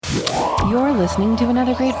You're listening to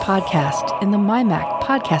another great podcast in the MyMac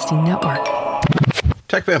Podcasting Network.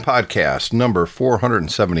 TechVan Podcast number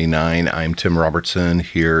 479. I'm Tim Robertson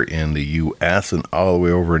here in the U.S. and all the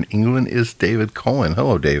way over in England is David Cohen.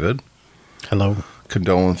 Hello, David. Hello.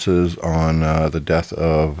 Condolences on the death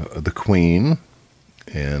of the Queen.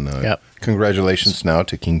 And Congratulations now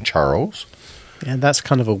to King Charles. Yeah, that's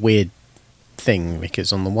kind of a weird thing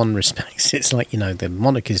because on the one respect, it's like, the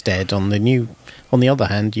monarch is dead. On the other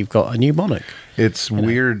hand, you've got a new monarch. It's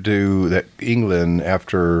weird that England,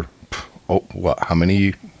 after, how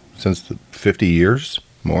many, since 50 years?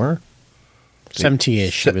 More? 70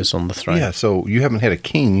 years she was on the throne. Yeah, so you haven't had a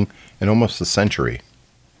king in almost a century.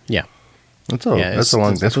 Yeah. That's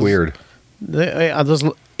weird.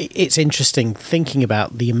 It's interesting thinking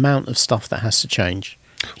about the amount of stuff that has to change.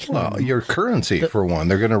 Well, your currency, for one.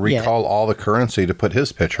 They're going to recall all the currency to put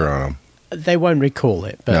his picture on them. They won't recall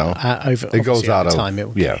it, but it goes out of time.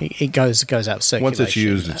 It goes out of circulation. Once it's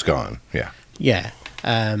used, it's gone. Yeah. Yeah.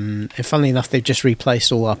 And funnily enough, they've just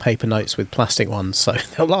replaced all our paper notes with plastic ones, so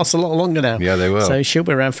they'll last a lot longer now. Yeah, they will. So she'll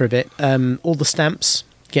be around for a bit. All the stamps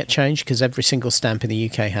get changed because every single stamp in the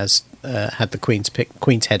UK has had the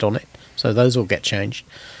Queen's head on it, so those all get changed.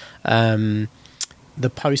 The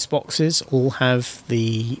post boxes all have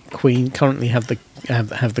the Queen. Currently, have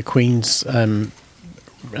the Queen's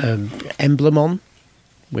emblem on.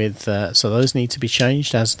 With so those need to be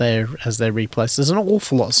changed as they're replaced. There's an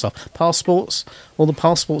awful lot of stuff. Passports, all the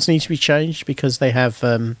passports need to be changed because they have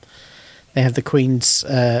the Queen's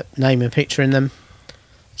name and picture in them.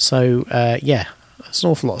 So there's an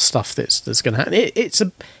awful lot of stuff that's going to happen. It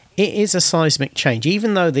is a seismic change,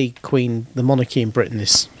 even though the monarchy in Britain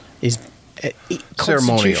is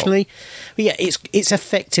constitutionally, it's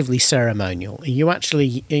effectively ceremonial. You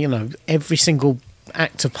actually, every single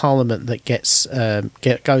act of parliament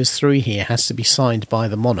that goes through here has to be signed by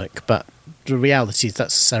the monarch, but the reality is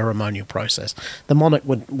that's a ceremonial process. The monarch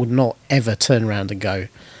would not ever turn around and go,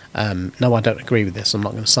 no, I don't agree with this, I'm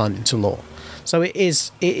not going to sign it into law. So it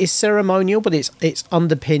is ceremonial, but it's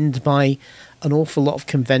underpinned by an awful lot of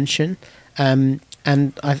convention.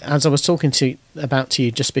 As I was talking to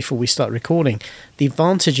you just before we start recording, the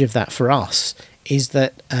advantage of that for us is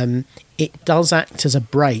that it does act as a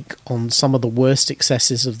brake on some of the worst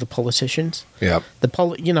excesses of the politicians. Yeah.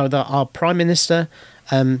 Our Prime Minister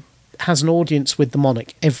has an audience with the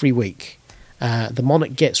monarch every week. The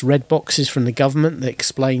monarch gets red boxes from the government that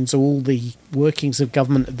explains all the workings of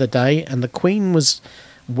government of the day, and the Queen was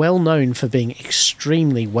well known for being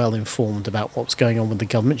extremely well informed about what's going on with the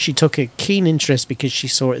government. She took a keen interest because she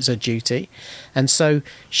saw it as a duty, and so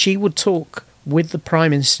she would talk with the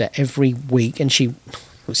Prime Minister every week, and she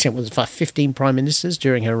was about 15 Prime Ministers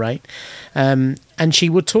during her reign, and she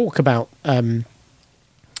would talk about the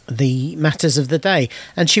matters of the day,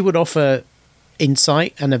 and she would offer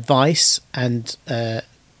insight and advice and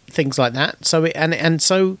things like that. So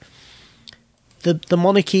the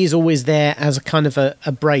monarchy is always there as a kind of a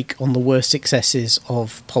brake on the worst excesses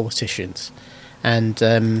of politicians,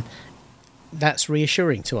 and that's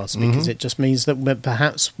reassuring to us because it just means that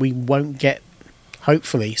perhaps we won't get,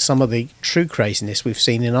 hopefully, some of the true craziness we've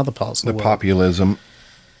seen in other parts of the world. The populism.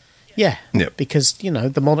 Yeah, yep. Because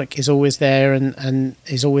the monarch is always there and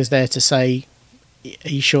is always there to say, are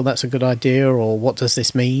you sure that's a good idea, or what does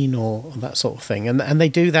this mean, or that sort of thing, and they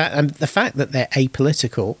do that, and the fact that they're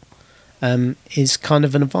apolitical is kind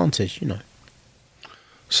of an advantage,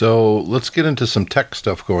 So let's get into some tech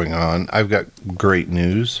stuff going on. I've got great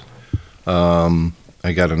news. I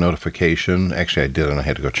got a notification. Actually, I didn't. I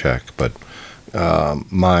had to go check, but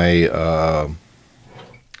my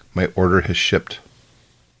order has shipped.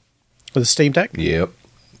 For the Steam Deck? Yep.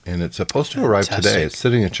 And it's supposed to arrive today. It's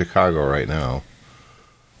sitting in Chicago right now.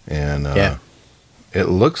 And it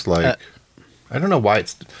looks like... I don't know why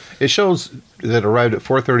it shows that it arrived at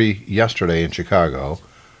 4:30 yesterday in Chicago.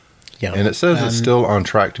 Yeah. And it says it's still on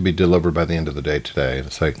track to be delivered by the end of the day today.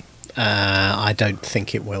 It's like... I don't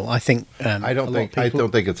think it will. I think... I don't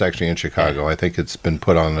think it's actually in Chicago. I think it's been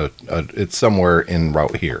put on it's somewhere en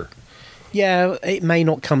route here. Yeah, it may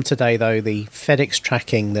not come today, though. The FedEx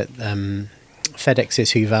tracking that FedEx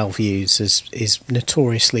is who Valve use is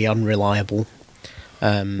notoriously unreliable.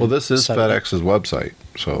 Well, this is FedEx's website,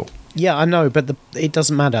 so... Yeah, I know, but it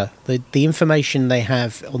doesn't matter. The information they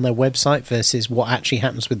have on their website versus what actually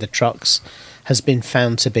happens with the trucks has been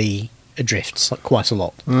found to be adrift quite a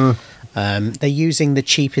lot. They're using the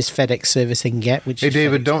cheapest FedEx service they can get. Which hey, is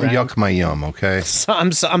David, FedEx don't ground. yuck my yum, okay? So,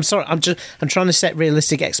 I'm sorry. I'm trying to set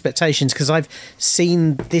realistic expectations because I've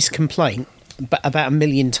seen this complaint about 1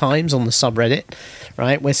 million times on the subreddit,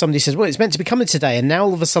 right? Where somebody says, well, it's meant to be coming today. And now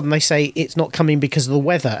all of a sudden they say it's not coming because of the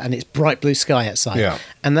weather and it's bright blue sky outside. Yeah.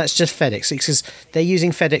 And that's just FedEx. Because they're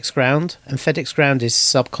using FedEx Ground, and FedEx Ground is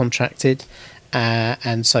subcontracted.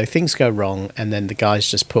 And so things go wrong, and then the guys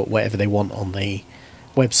just put whatever they want on the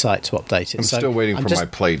website to update it. I'm still waiting for my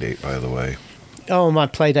play date, by the way. Oh, my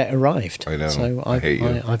play date arrived. I know. So I hate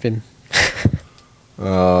you. I've been...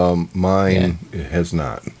 Mine has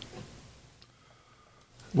not.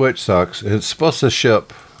 Which sucks. It's supposed to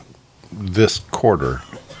ship this quarter,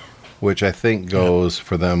 which I think goes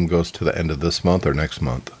to the end of this month or next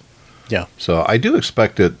month. Yeah. So I do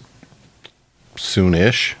expect it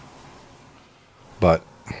soon-ish, but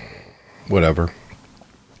whatever.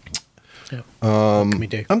 Yeah. What can we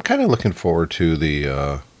do? I'm kind of looking forward to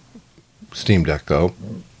the Steam Deck, though.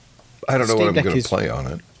 I don't know what I'm going to play on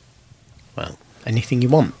it. Well, anything you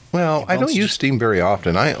want. Well, I don't use Steam very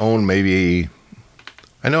often. I own I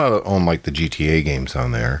own like the GTA games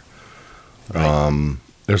on there. Right.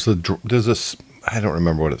 There's this, I don't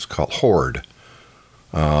remember what it's called, Horde.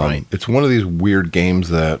 Right. It's one of these weird games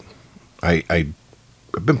that I've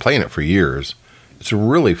been playing it for years. It's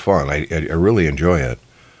really fun. I really enjoy it.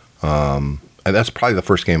 And that's probably the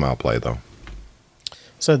first game I'll play, though.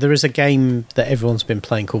 So there is a game that everyone's been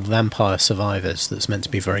playing called Vampire Survivors that's meant to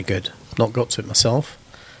be very good. Not got to it myself,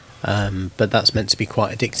 but that's meant to be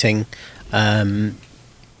quite addicting.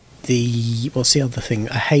 What's the other thing?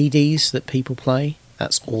 A Hades that people play.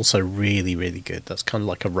 That's also really, really good. That's kind of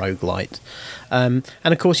like a roguelite. And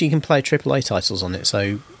of course you can play AAA titles on it.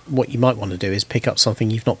 So what you might want to do is pick up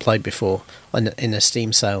something you've not played before in a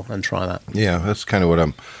Steam sale and try that. Yeah, that's kind of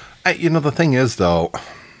what the thing is, though,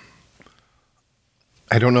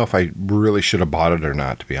 I don't know if I really should have bought it or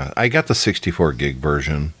not, to be honest. I got the 64 gig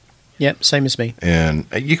version. Yep, same as me. And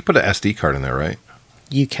you can put an SD card in there, right?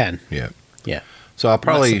 You can. Yeah. Yeah. So I'll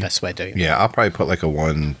probably... That's the best way of doing it. Yeah, I'll probably put like a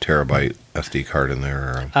 1 terabyte SD card in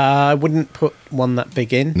there. I wouldn't put one that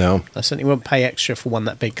big in. No. I certainly won't pay extra for one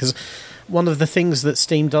that big, because one of the things that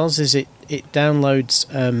Steam does is it downloads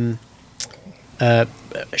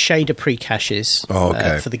shader pre-caches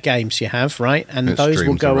for the games you have, right? And those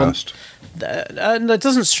will go on... No, it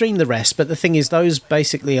doesn't stream the rest, but the thing is, those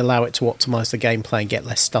basically allow it to optimize the gameplay and get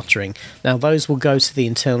less stuttering. Now, those will go to the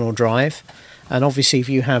internal drive, and obviously, if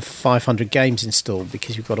you have 500 games installed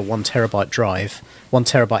because you've got a 1 terabyte drive, 1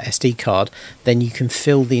 terabyte SD card, then you can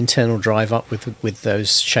fill the internal drive up with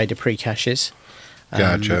those shader pre-caches.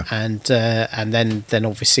 Gotcha. And then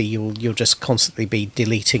obviously you'll just constantly be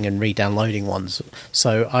deleting and re-downloading ones.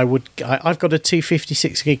 So I've got a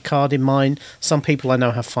 256 gig card in mine. Some people I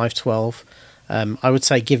know have 512. I would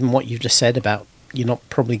say, given what you've just said about you're not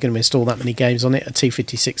probably going to install that many games on it, a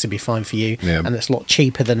 256 would be fine for you, and it's a lot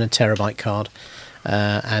cheaper than a terabyte card.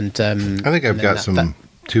 I think I've got some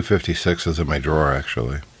 256s in my drawer,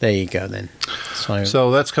 actually. There you go, then.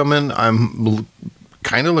 So that's coming. I'm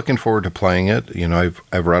kind of looking forward to playing it. You know,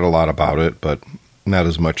 I've read a lot about it, but not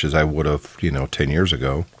as much as I would have, 10 years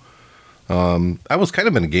ago. I was kind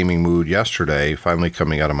of in a gaming mood yesterday, finally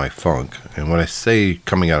coming out of my funk. And when I say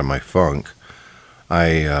coming out of my funk,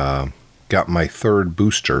 I got my 3rd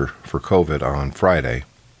booster for COVID on Friday.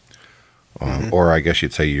 Or I guess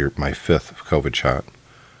you'd say my 5th COVID shot.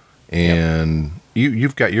 And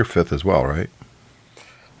you've got your 5th as well, right?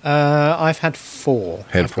 I've had 4.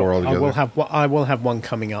 Four altogether? I will have one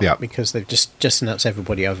coming up, yeah, because they've just announced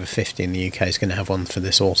everybody over 50 in the UK is going to have one for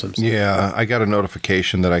this autumn. So. Yeah, I got a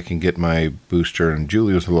notification that I can get my booster, and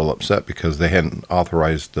Julie was a little upset because they hadn't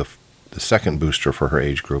authorized the 2nd booster for her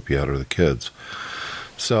age group yet, or the kids.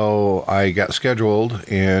 So I got scheduled,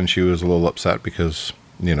 and she was a little upset because,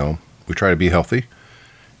 we try to be healthy.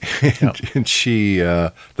 And she,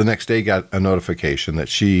 the next day, got a notification that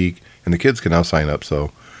she and the kids can now sign up.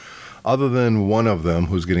 So other than one of them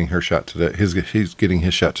who's getting her shot today, he's getting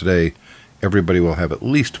his shot today, everybody will have at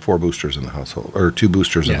least 4 boosters in the household, or 2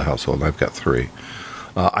 boosters in the household. I've got 3.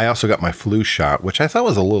 I also got my flu shot, which I thought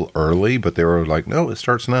was a little early, but they were like, no, it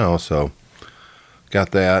starts now. So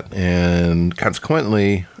got that. And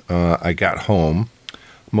consequently, I got home,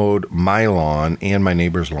 mowed my lawn and my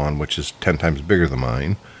neighbor's lawn, which is 10 times bigger than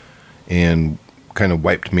mine, and kind of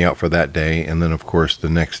wiped me out for that day. And then, of course, the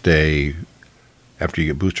next day after you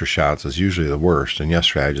get booster shots is usually the worst. And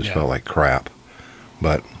yesterday I just felt like crap.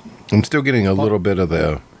 But I'm still getting a little bit of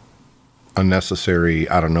the unnecessary,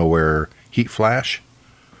 out of nowhere heat flash.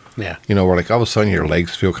 Yeah. Where like all of a sudden your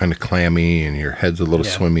legs feel kind of clammy and your head's a little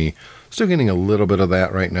swimmy. Still getting a little bit of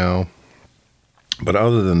that right now. But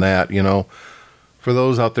other than that, for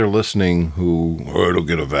those out there listening who, I don't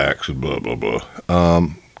get a vax, blah, blah, blah,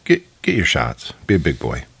 get your shots. Be a big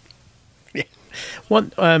boy. Yeah.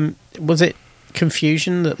 What was it?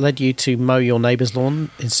 Confusion that led you to mow your neighbour's lawn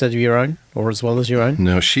instead of your own, or as well as your own?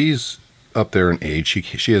 No, she's up there in age.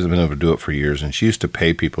 She hasn't been able to do it for years, and she used to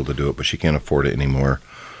pay people to do it, but she can't afford it anymore.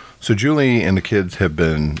 So Julie and the kids have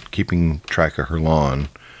been keeping track of her lawn.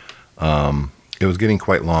 It was getting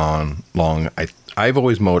quite long. I've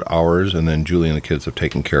always mowed ours, and then Julie and the kids have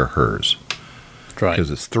taken care of hers. Right. Because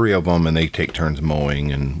it's 3 of them, and they take turns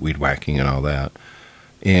mowing and weed whacking and all that.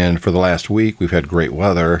 And for the last week, we've had great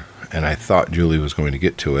weather, and I thought Julie was going to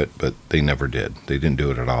get to it, but they never did. They didn't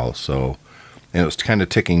do it at all. So, and it was kind of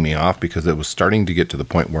ticking me off because it was starting to get to the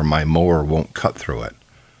point where my mower won't cut through it.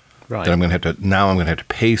 Right. That I'm going to have to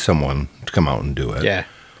pay someone to come out and do it. Yeah.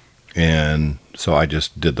 And so I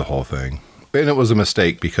just did the whole thing. And it was a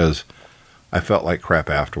mistake because I felt like crap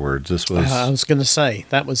afterwards. This was. I was going to say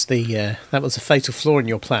that was the fatal flaw in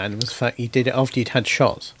your plan, was the fact you did it after you'd had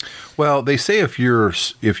shots. Well, they say if you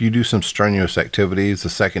do some strenuous activities, the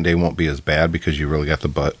second day won't be as bad because you really got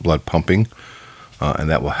the blood pumping, and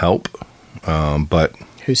that will help. But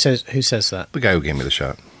who says that? The guy who gave me the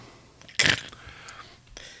shot.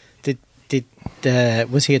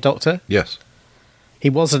 Was he a doctor? Yes. He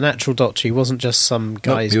was an actual doctor. He wasn't just some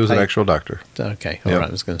guy. Nope, he was an actual doctor. Okay, all right.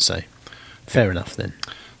 I was going to say. Fair enough then.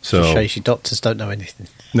 So just shows you doctors don't know anything.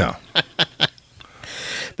 No.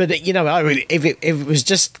 But if it was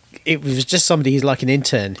just somebody who's like an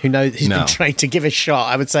intern who knows who's been trained to give a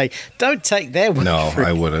shot, I would say don't take their word. No,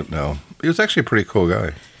 I wouldn't. No, he was actually a pretty cool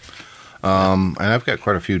guy. And I've got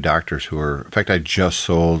quite a few doctors who are. In fact, I just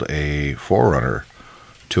sold a 4Runner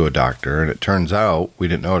to a doctor, and it turns out we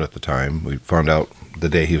didn't know it at the time. We found out the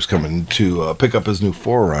day he was coming to pick up his new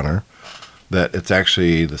 4Runner that it's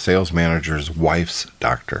actually the sales manager's wife's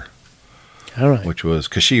doctor. All right. Which was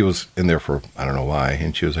because she was in there for I don't know why,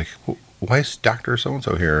 and she was like, "Why is Doctor So and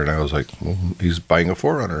So here?" And I was like, "Well, he's buying a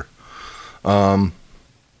 4Runner."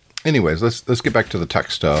 Anyways, let's get back to the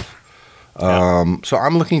tech stuff. So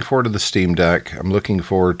I'm looking forward to the Steam Deck. I'm looking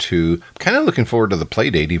forward to the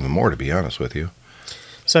Playdate even more, to be honest with you.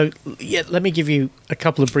 So yeah, let me give you a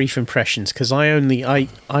couple of brief impressions because I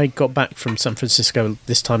got back from San Francisco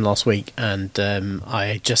this time last week, and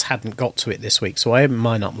I just hadn't got to it this week, so I opened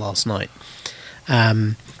mine up last night,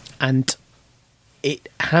 and it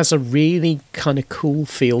has a really kind of cool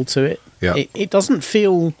feel to it. Yeah. It doesn't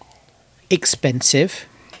feel expensive.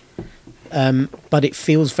 But it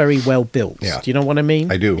feels very well built. Yeah. Do you know what I mean?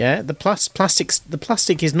 I do. Yeah, the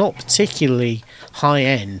plastic is not particularly high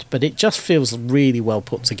end, but it just feels really well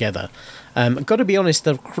put together. I've got to be honest,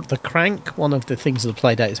 the crank, one of the things of the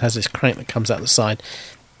Playdate has this crank that comes out the side.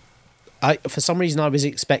 For some reason, I was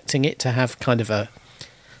expecting it to have kind of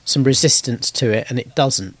some resistance to it, and it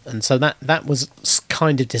doesn't. And so that was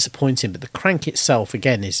kind of disappointing. But the crank itself,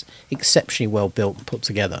 again, is exceptionally well built and put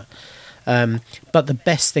together. But the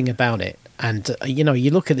best thing about it, and you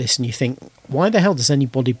look at this and you think, why the hell does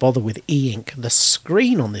anybody bother with e-ink? The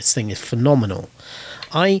screen on this thing is phenomenal.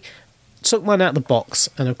 I took mine out of the box,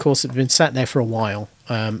 and of course it's been sat there for a while,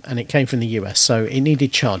 and it came from the US, so it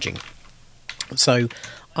needed charging. So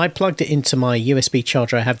I plugged it into my USB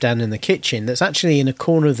charger I have down in the kitchen that's actually in a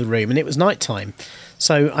corner of the room, and it was nighttime.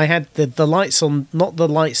 So I had the lights on, not the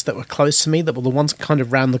lights that were close to me, that were the ones kind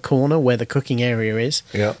of round the corner where the cooking area is.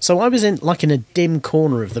 Yeah. So I was in a dim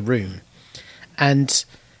corner of the room. And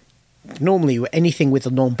normally anything with a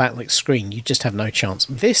non-backlit screen, you just have no chance.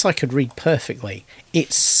 This I could read perfectly.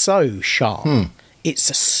 It's so sharp. It's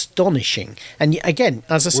astonishing. And again,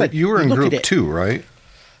 as I said... You were in group 2, right?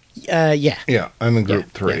 Yeah. Yeah, I'm in group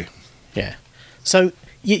 3. Yeah. So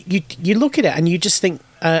you look at it and you just think...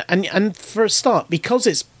 and for a start,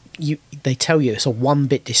 because they tell you it's a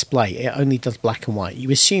 1-bit display, it only does black and white.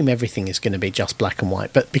 You assume everything is going to be just black and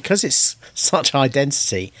white, but because it's such high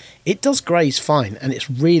density, it does greys fine, and it's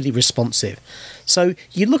really responsive. So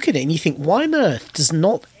you look at it and you think, why on earth does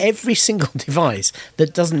not every single device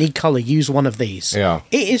that doesn't need colour use one of these? Yeah.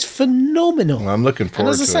 It is phenomenal. Well, I'm looking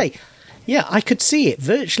forward to it. And as I say, yeah, I could see it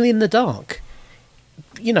virtually in the dark.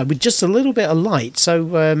 With just a little bit of light.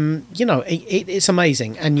 So, it's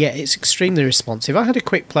amazing. And yet it's extremely responsive. I had a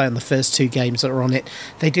quick play on the first 2 games that are on it.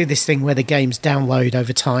 They do this thing where the games download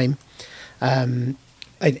over time.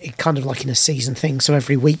 It kind of like in a season thing. So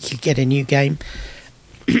every week you get a new game.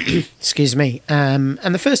 Excuse me. And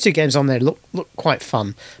the first 2 games on there look quite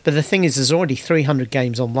fun. But the thing is, there's already 300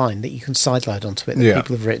 games online that you can sideload onto it that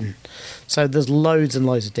people have written. So there's loads and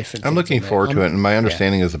loads of different things. I'm looking forward to it, and my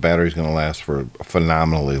understanding is the battery's going to last for a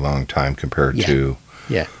phenomenally long time compared to...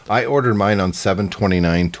 Yeah. I ordered mine on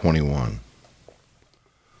 7/29/21,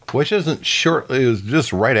 which isn't short. It was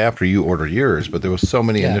just right after you ordered yours, but there was so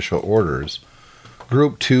many initial orders.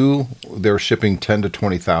 Group 2, they're shipping 10 to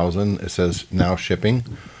 20,000. It says now shipping.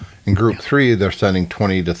 In Group 3, they're sending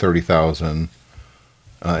 20 to 30,000.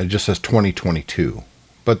 It just says 2022.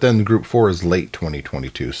 But then Group 4 is late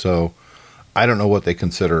 2022. So I don't know what they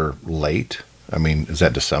consider late. I mean, is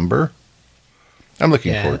that December? I'm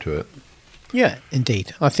looking forward to it. Yeah,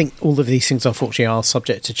 indeed. I think all of these things, unfortunately, are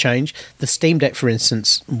subject to change. The Steam Deck, for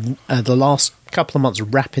instance, the last couple of months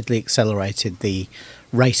rapidly accelerated the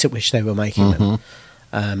rate at which they were making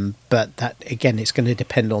them. But that, again, it's going to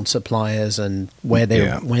depend on suppliers and where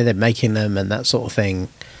they're making them and that sort of thing.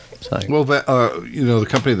 So. Well, the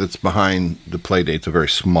company that's behind the Playdate's a very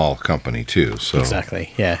small company, too. So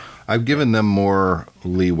exactly, yeah. I've given them more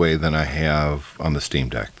leeway than I have on the Steam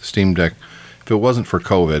Deck. The Steam Deck, if it wasn't for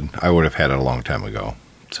COVID, I would have had it a long time ago.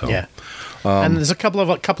 So yeah, and there's a couple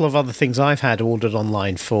of other things I've had ordered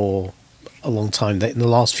online for a long time that in the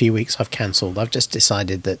last few weeks I've cancelled. I've just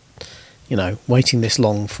decided that, waiting this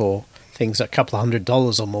long for things at a couple of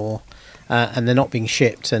 $100 or more, and they're not being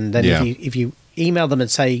shipped, and then if you email them and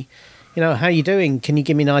say, how you doing? Can you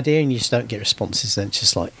give me an idea? And you just don't get responses. Then it's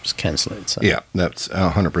just cancel it. So. Yeah, that's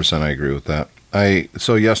 100%. I agree with that.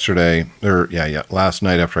 Last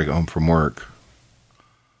night after I got home from work,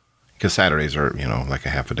 because Saturdays are, like a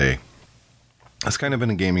half a day, I was kind of in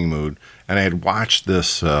a gaming mood, and I had watched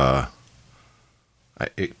this, it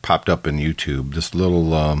popped up in YouTube, this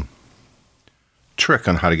little trick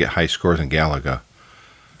on how to get high scores in Galaga.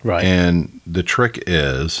 Right. And the trick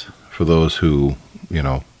is, for those who,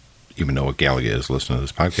 even know what Galaga is, listen to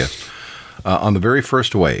this podcast, on the very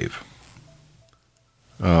first wave,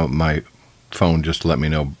 my phone just let me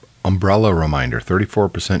know, umbrella reminder,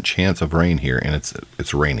 34% chance of rain here, and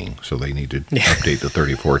it's raining, so they need to update the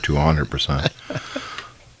 34 to 100%.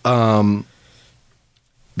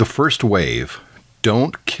 The first wave,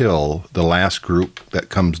 don't kill the last group that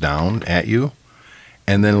comes down at you,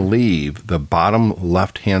 and then leave the bottom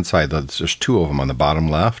left-hand side. There's two of them on the bottom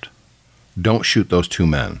left. Don't shoot those two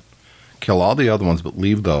men. Kill all the other ones, but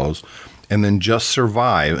leave those, and then just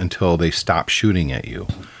survive until they stop shooting at you.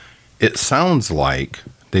 It sounds like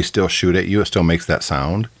they still shoot at you. It still makes that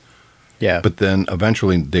sound. Yeah. But then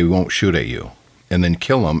eventually they won't shoot at you. And then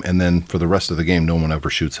kill them, and then for the rest of the game, no one ever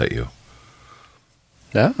shoots at you.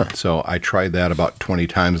 Yeah. So I tried that about 20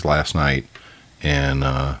 times last night, and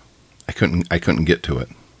I couldn't get to it.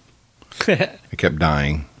 I kept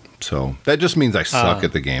dying. So that just means I suck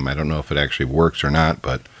at the game. I don't know if it actually works or not,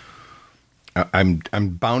 but I'm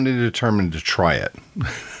bound and determined to try it.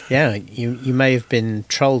 Yeah, you may have been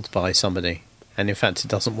trolled by somebody, and in fact it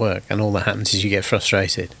doesn't work, and all that happens is you get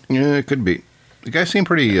frustrated. Yeah, it could be. The guy seemed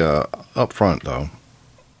pretty upfront, though.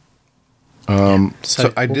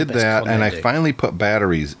 So I did that, and I finally put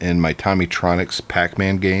batteries in my Tommytronics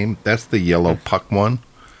Pac-Man game. That's the yellow puck one.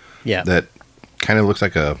 Yeah. That kind of looks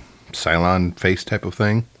like a Cylon face type of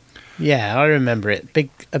thing. Yeah, I remember it.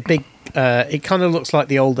 It kind of looks like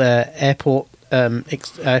the old Airport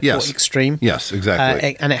Extreme. Yes,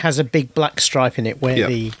 exactly. And it has a big black stripe in it where like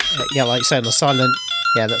you say, on the silent.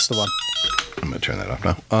 Yeah, that's the one. I'm going to turn that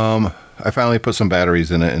off now. I finally put some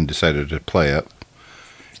batteries in it and decided to play it.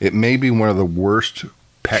 It may be one of the worst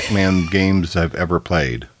Pac-Man games I've ever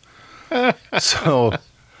played. So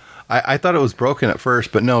I thought it was broken at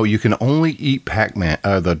first, but no, you can only eat Pac-Man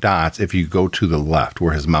the dots if you go to the left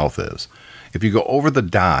where his mouth is. If you go over the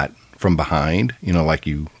dot from behind, like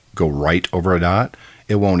you go right over a dot,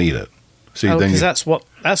 it won't eat it. So because that's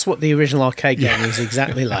what the original arcade game is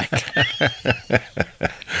exactly like.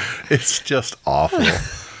 It's just awful.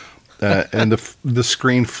 And the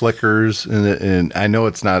screen flickers, and I know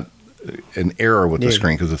it's not an error with the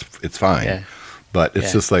screen because it's fine. Yeah. But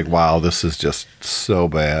it's just like, wow, this is just so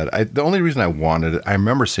bad. The only reason I wanted it, I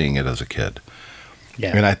remember seeing it as a kid.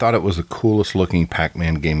 Yeah. And I thought it was the coolest looking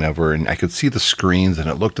Pac-Man game ever. And I could see the screens, and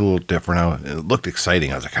it looked a little different. It looked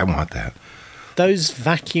exciting. I was like, I want that. Those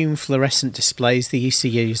vacuum fluorescent displays they used to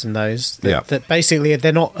use in those, that basically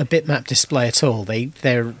they're not a bitmap display at all.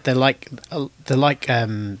 They're like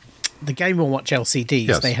the Game & Watch LCDs.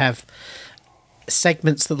 Yes. They have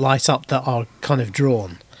segments that light up that are kind of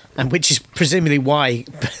drawn. And which is presumably why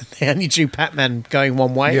they only drew Pac-Man going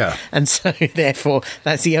one way. Yeah. And so, therefore,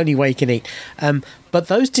 that's the only way you can eat. But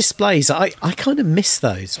those displays, I kind of miss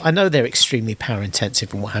those. I know they're extremely power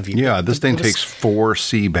intensive and what have you. Yeah, this thing takes 4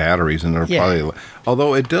 C batteries, and they're probably...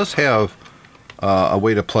 Although it does have a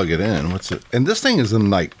way to plug it in. What's it? And this thing is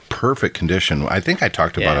in, perfect condition. I think I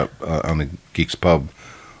talked about it on the Geeks Pub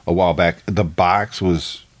a while back. The box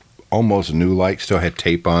was almost new-like, still had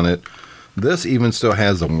tape on it. This even still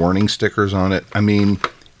has the warning stickers on it. I mean,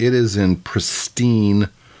 it is in pristine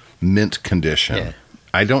mint condition.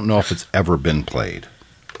 I don't know if it's ever been played.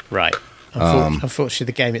 Right. Unfortunately,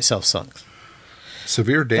 the game itself sucks.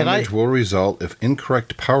 Severe damage will result if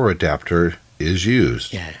incorrect power adapter is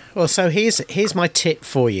used. Yeah. Well, so here's my tip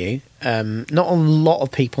for you. Not a lot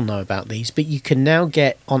of people know about these, but you can now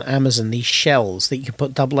get on Amazon these shells that you can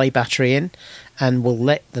put AA battery in, and will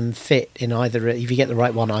let them fit in either, if you get the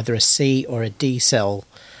right one, either a C or a D cell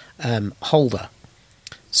holder.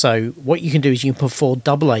 So what you can do is you can put 4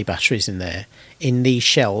 AA batteries in there in these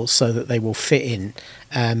shells so that they will fit in.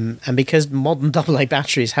 And because modern AA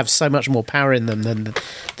batteries have so much more power in them than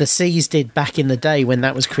the C's did back in the day when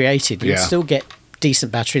that was created, you still get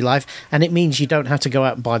decent battery life, and it means you don't have to go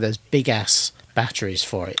out and buy those big-ass batteries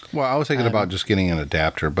for it. Well, I was thinking about just getting an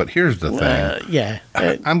adapter, but here's the thing.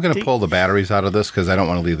 I'm going to pull the batteries out of this because I don't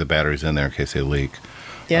want to leave the batteries in there in case they leak.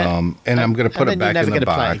 Yeah. And I'm going to put it back in the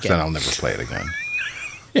box, and I'll never play it again.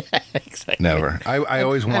 Yeah, exactly. Never. I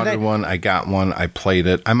always wanted one. I got one. I played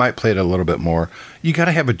it. I might play it a little bit more. You got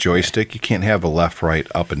to have a joystick. You can't have a left, right,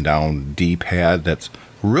 up and down D-pad that's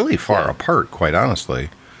really far apart, quite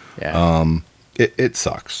honestly. Yeah. It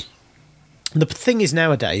sucks. The thing is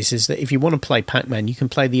nowadays is that if you want to play Pac-Man, you can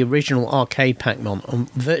play the original arcade Pac-Man on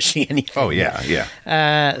virtually anything. Oh, yeah.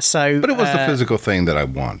 But it was the physical thing that I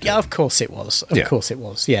wanted. Yeah, of course it was. Of course it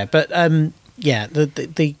was. Yeah, but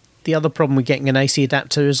the other problem with getting an AC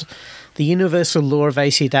adapter is the universal law of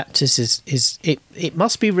AC adapters is it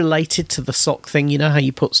must be related to the sock thing. You know how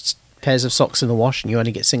you put pairs of socks in the wash and you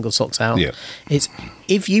only get single socks out? Yeah. It's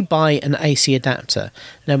if you buy an AC adapter,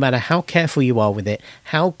 no matter how careful you are with it,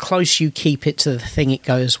 how close you keep it to the thing it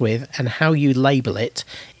goes with, and how you label it,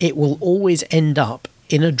 it will always end up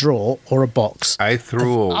in a drawer or a box. I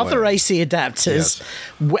threw away other AC adapters,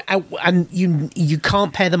 and you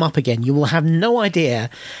can't pair them up again. You will have no idea,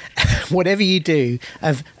 whatever you do,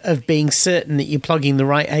 of being certain that you're plugging the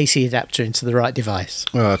right AC adapter into the right device.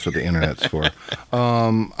 Well, that's what the internet's for.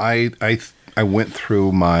 I went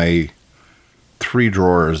through my 3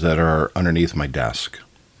 drawers that are underneath my desk,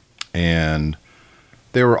 and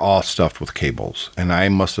they were all stuffed with cables, and I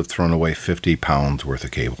must have thrown away 50 pounds worth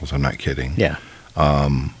of cables. I'm not kidding. Yeah.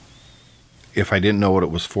 If I didn't know what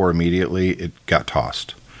it was for immediately, it got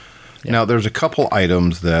tossed. Yeah. Now, there's a couple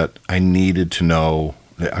items that I needed to know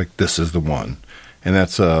that this is the one. And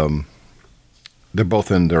that's, they're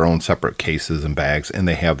both in their own separate cases and bags, and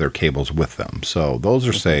they have their cables with them. So those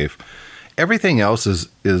are safe. Everything else is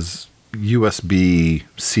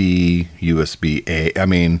USB-C, USB-A. I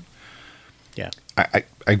mean, yeah.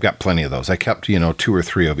 I've got plenty of those. I kept, 2 or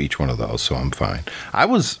 3 of each one of those, so I'm fine. I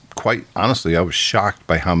was shocked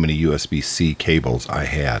by how many USB-C cables I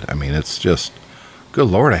had. I mean, it's just, good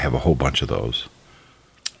Lord, I have a whole bunch of those.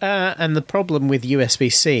 And the problem with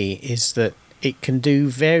USB-C is that it can do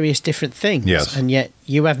various different things. Yes. And yet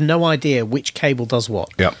you have no idea which cable does what.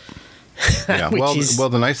 Yep. Yeah. Well,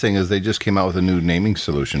 the nice thing is they just came out with a new naming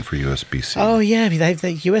solution for USB-C. Oh, yeah. They've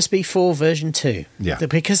the USB 4 version 2. Yeah.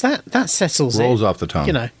 Because that settles it. Rolls off the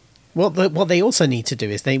tongue. What they also need to do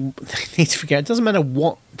is they need to figure out, it doesn't matter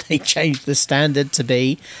what they change the standard to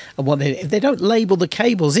be, and if they don't label the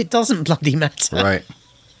cables, it doesn't bloody matter. Right.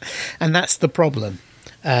 And that's the problem.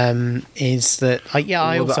 Is that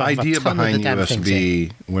I also the have idea a ton behind of the damn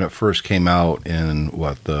USB when it first came out in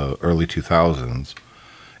the early 2000s,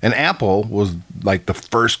 and Apple was like the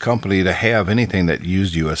first company to have anything that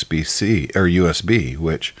used USB-C or USB,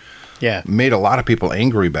 which made a lot of people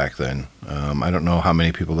angry back then. I don't know how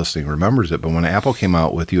many people listening remembers it, but when Apple came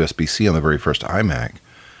out with USB-C on the very first iMac,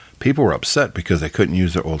 people were upset because they couldn't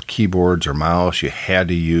use their old keyboards or mouse. You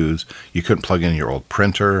couldn't plug in your old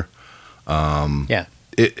printer.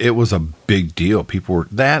 It was a big deal. People were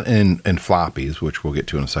that and floppies, which we'll get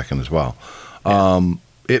to in a second as well.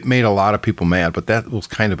 It made a lot of people mad, but that was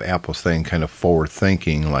kind of Apple's thing, kind of forward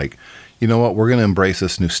thinking, like, you know what, we're going to embrace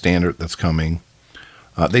this new standard that's coming.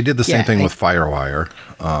 They did the same thing with FireWire.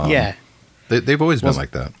 They've always been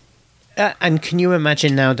like that. And can you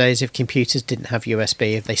imagine nowadays if computers didn't have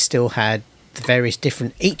USB, if they still had the various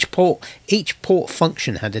different, each port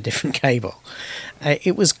function had a different cable.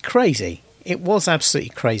 It was crazy. It was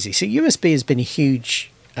absolutely crazy. So USB has been a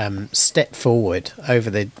huge step forward over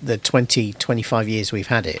the 20, 25 years we've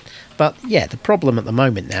had it. But yeah, the problem at the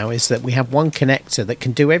moment now is that we have one connector that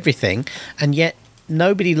can do everything, and yet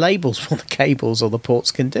nobody labels what the cables or the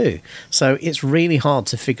ports can do. So it's really hard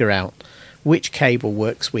to figure out which cable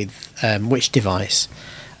works with which device.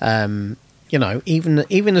 Even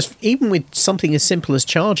with something as simple as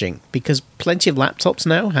charging, because plenty of laptops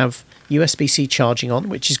now have USB-C charging on,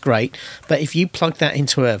 which is great. But if you plug that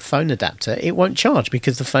into a phone adapter, it won't charge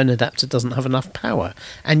because the phone adapter doesn't have enough power.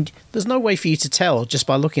 And there's no way for you to tell just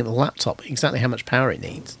by looking at the laptop exactly how much power it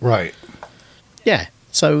needs. Right. Yeah.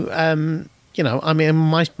 So, I mean,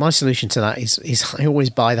 my solution to that is I always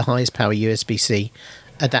buy the highest power USB-C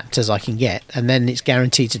adapters I can get, and then it's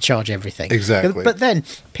guaranteed to charge everything. Exactly. But then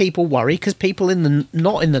people worry because people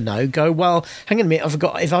not in the know go, well, hang on a minute,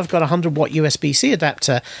 if I've got a 100-watt USB-C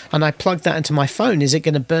adapter and I plug that into my phone, is it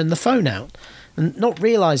going to burn the phone out? And not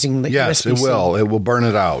realizing that yes, USB-C, it will. It will burn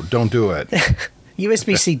it out. Don't do it.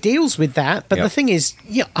 USB-C deals with that, but Yep. the thing is,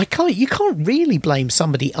 you can't really blame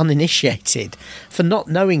somebody uninitiated for not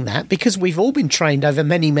knowing that, because we've all been trained over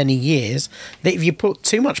many, many years that if you put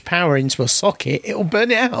too much power into a socket, it'll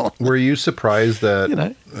burn it out. Were you surprised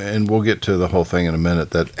that, and we'll get to the whole thing in a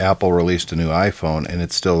minute, that Apple released a new iPhone and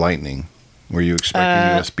it's still Lightning? Were you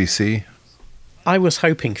expecting USB-C? I was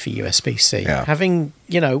hoping for USB-C. Yeah. Having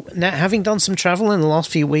done some travel in the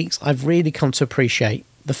last few weeks, I've really come to appreciate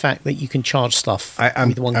the fact that you can charge stuff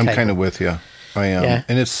with one cable. I'm kind of with you. I am. Yeah.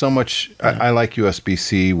 And it's so much, I like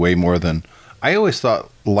USB-C way more than, I always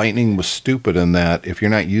thought Lightning was stupid in that if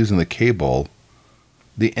you're not using the cable,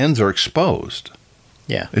 the ends are exposed.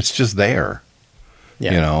 Yeah. It's just there.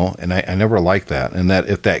 Yeah. And I never liked that. And that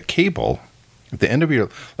if that cable, at the end of your,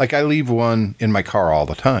 like I leave one in my car all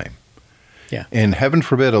the time. Yeah. And heaven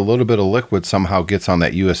forbid a little bit of liquid somehow gets on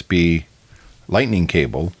that USB Lightning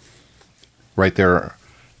cable right there,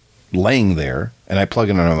 laying there, and I plug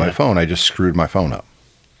it into my phone, I just screwed my phone up.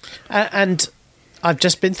 And I've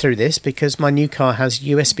just been through this because my new car has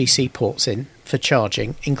USB-C ports in for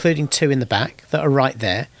charging, including 2 in the back that are right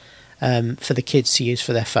there for the kids to use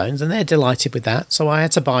for their phones, and they're delighted with that. So I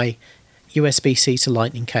had to buy USB-C to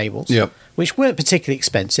Lightning cables, which weren't particularly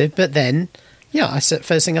expensive. But then,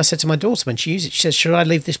 first thing I said to my daughter when she used it, she said, "Should I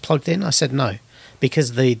leave this plugged in?" I said, "No,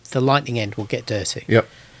 because the Lightning end will get dirty." Yep.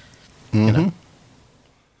 Mm-hmm. You know?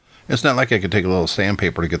 It's not like I could take a little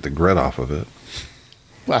sandpaper to get the grit off of it.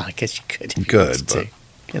 Well, I guess you could. If you Good, wanted to,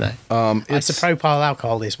 it's isopropyl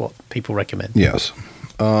alcohol is what people recommend. Yes.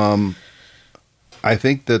 I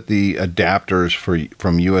think that the adapters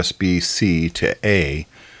from USB-C to A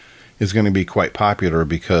is going to be quite popular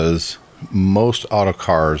because most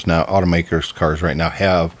automakers' cars right now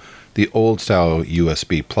have the old style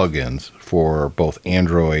USB plugins for both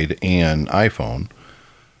Android and iPhone.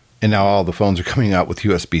 And now all the phones are coming out with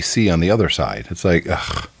USB-C on the other side. It's like,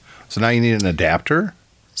 ugh. So now you need an adapter?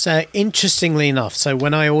 So interestingly enough,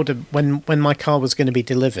 when I ordered, when my car was going to be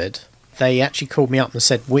delivered, they actually called me up and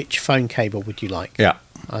said, "Which phone cable would you like?" Yeah.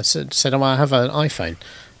 I said, "Oh, I have an iPhone."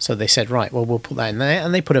 So they said, "Right, well, we'll put that in there."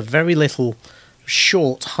 And they put a very little,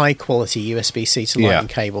 short, high-quality USB-C to Lightning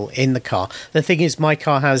cable in the car. The thing is, my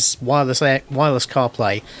car has wireless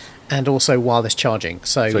CarPlay and also wireless charging,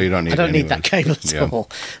 so you don't need I don't need that cable at all.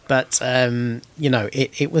 But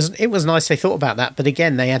it was nice they thought about that. But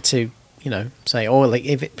again, they had to say,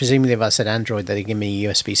 presumably if I said Android, they'd give me a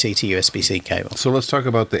USB-C to USB-C cable. So let's talk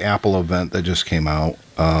about the Apple event that just came out.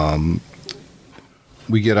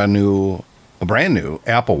 We get a brand new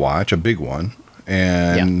Apple Watch, a big one,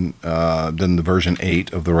 and then the version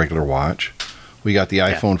 8 of the regular watch. We got the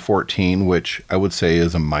iPhone 14, which I would say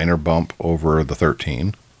is a minor bump over the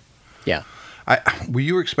 13. Yeah. Were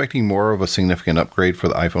you expecting more of a significant upgrade for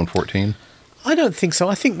the iPhone 14? I don't think so.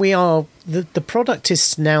 I think we are. The product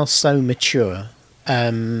is now so mature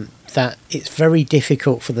that it's very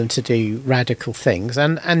difficult for them to do radical things.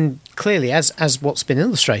 And clearly, as what's been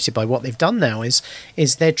illustrated by what they've done now, is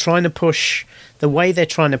they're trying to push. The way they're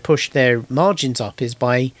trying to push their margins up is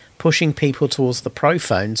by pushing people towards the Pro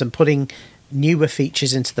phones and putting newer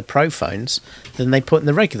features into the Pro phones than they put in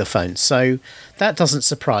the regular phones. So that doesn't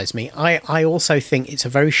surprise me. I also think it's a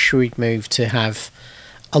very shrewd move to have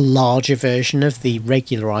a larger version of the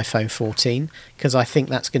regular iPhone 14, because I think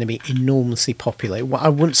that's going to be enormously popular. Well,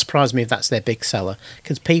 it wouldn't surprise me if that's their big seller,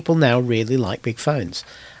 because people now really like big phones,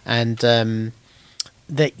 and they're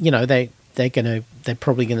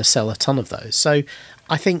probably going to sell a ton of those. So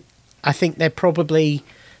I think they're probably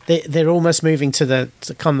they're almost moving to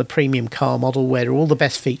the premium car model where all the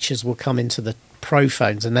best features will come into the Pro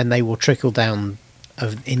phones, and then they will trickle down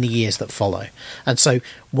in the years that follow. And so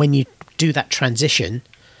when you do that transition,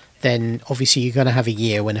 then obviously you're going to have a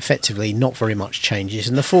year when effectively not very much changes,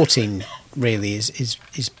 and the 14 really is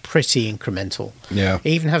pretty incremental. Yeah, it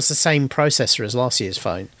even has the same processor as last year's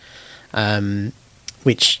phone,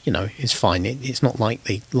 which is fine. It's not like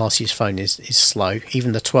the last year's phone is slow.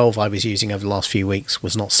 Even the 12 I was using over the last few weeks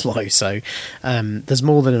was not slow. So there's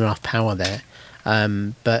more than enough power there.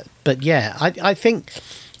 But yeah, I think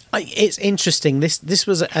It's interesting. This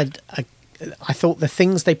was I thought the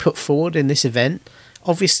things they put forward in this event,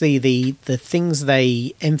 obviously the things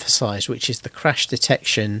they emphasised, which is the crash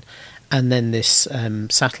detection, and then this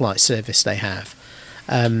satellite service they have,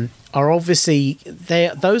 are obviously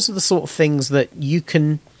those are the sort of things that you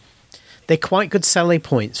can. They're quite good selling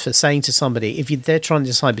points for saying to somebody, if they're trying to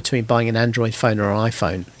decide between buying an Android phone or an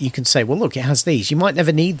iPhone, you can say, well, look, it has these. You might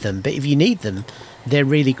never need them, but if you need them, they're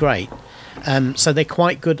really great. So they're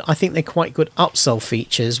quite good. I think they're quite good upsell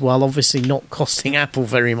features, while obviously not costing Apple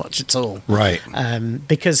very much at all. Right.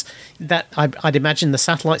 Because that I'd imagine the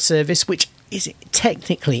satellite service, which is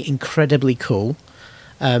technically incredibly cool.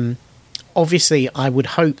 Obviously, I would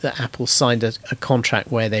hope that Apple signed a contract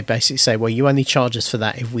where they basically say, well, you only charge us for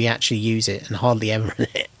that if we actually use it, and hardly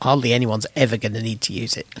anyone's ever going to need to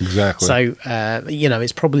use it. Exactly. So,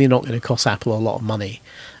 it's probably not going to cost Apple a lot of money.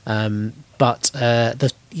 But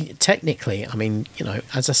technically, I mean,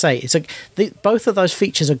 as I say, both of those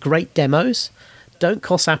features are great demos, don't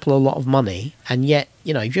cost Apple a lot of money, and yet,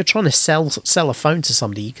 if you're trying to sell a phone to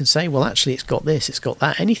somebody, you can say, well, actually, it's got this, it's got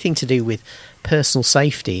that. Anything to do with personal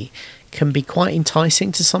safety can be quite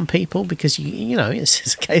enticing to some people, because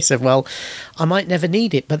it's a case of, well, I might never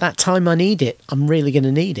need it, but that time I need it, I'm really going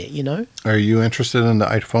to need it. Are you interested in the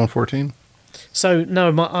iPhone 14? So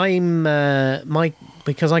no,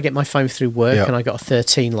 because I get my phone through work, and I got a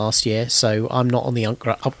 13 last year, so I'm not on the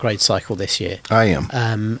upgrade cycle this year. I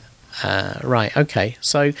am. Right. Okay.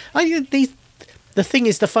 So the thing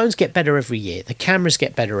is, the phones get better every year. The cameras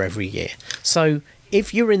get better every year. So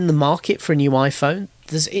if you're in the market for a new iPhone,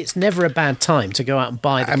 it's never a bad time to go out and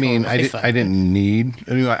buy the I didn't need.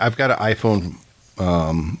 I've got an iPhone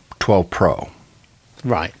 12 Pro.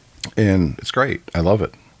 Right. And it's great. I love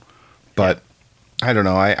it. But I don't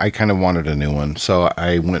know. I kind of wanted a new one. So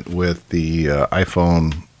I went with the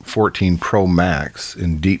iPhone 14 Pro Max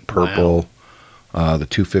in deep purple, the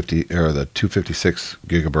 250 or the 256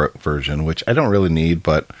 gigabyte version, which I don't really need,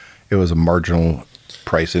 but it was a marginal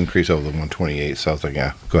price increase over the 128. So I was like,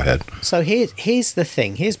 yeah, go ahead. So here's the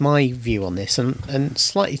thing. Here's my view on this, and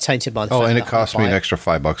slightly tainted by the fact and that it cost me an extra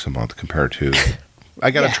 $5 a month compared to.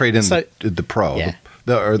 I got to trade in the Pro. Yeah.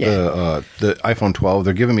 The iPhone 12,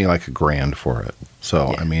 they're giving me like $1,000 for it.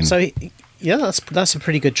 So I mean, that's a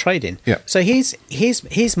pretty good trade-in. Yeah. So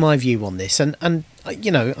here's my view on this, and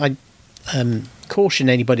I caution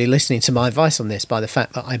anybody listening to my advice on this by the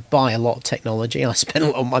fact that I buy a lot of technology. I spend a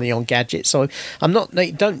lot of money on gadgets, so I'm not.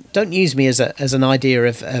 Don't use me as an idea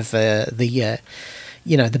of the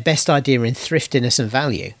best idea in thriftiness and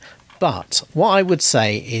value. But what I would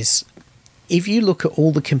say is, if you look at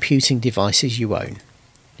all the computing devices you own,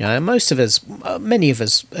 most of us, many of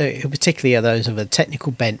us, particularly those of a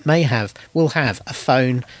technical bent, will have a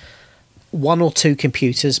phone, one or two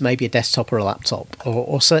computers, maybe a desktop or a laptop,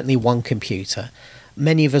 or certainly one computer.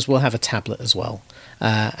 Many of us will have a tablet as well,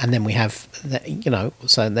 and then we have,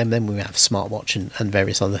 so then we have a smartwatch and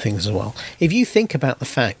various other things as well. If you think about the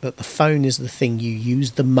fact that the phone is the thing you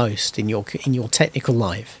use the most in your technical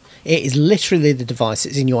life, it is literally the device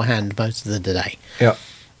that's in your hand most of the day. Yeah.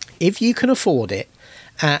 If you can afford it,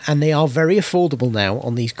 and they are very affordable now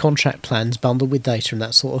on these contract plans bundled with data and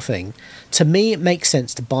that sort of thing, to me it makes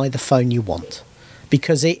sense to buy the phone you want,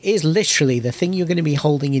 because it is literally the thing you're going to be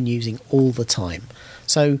holding and using all the time.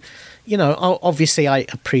 So, obviously I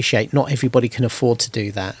appreciate not everybody can afford to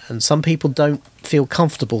do that, and some people don't feel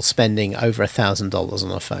comfortable spending over $1,000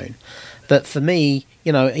 on a phone. But for me,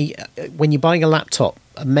 when you're buying a laptop,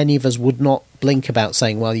 many of us would not blink about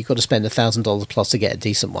saying, well, you've got to spend $1,000 plus to get a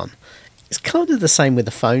decent one. It's kind of the same with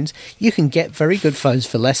the phones. You can get very good phones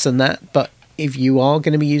for less than that, but if you are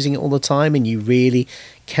going to be using it all the time and you really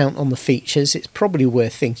count on the features, it's probably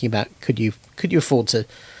worth thinking about, could you afford to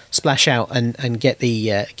splash out and get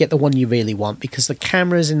the one you really want, because the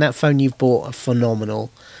cameras in that phone you've bought are phenomenal.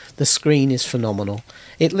 The screen is phenomenal.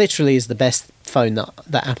 It literally is the best phone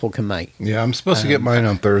that Apple can make. Yeah, I'm supposed to get mine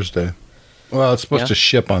on Thursday. Well, it's supposed to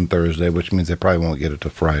ship on Thursday, which means I probably won't get it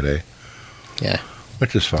till Friday. Yeah.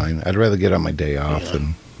 Which is fine. I'd rather get on my day off.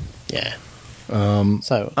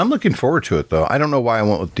 So I'm looking forward to it, though. I don't know why I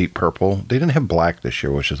went with deep purple. They didn't have black this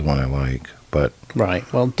year, which is the one I like. But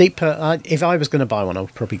right. Well, deep if I was going to buy one, I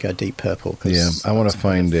would probably go deep purple. Yeah, I want to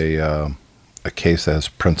find a case that has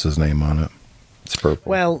Prince's name on it. It's purple.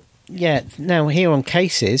 Well, yeah. Now, here on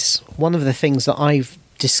cases, one of the things that I've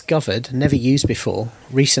discovered, never used before,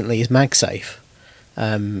 recently is MagSafe.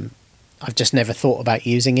 I've just never thought about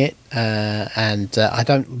using it, and I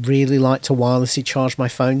don't really like to wirelessly charge my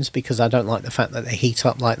phones, because I don't like the fact that they heat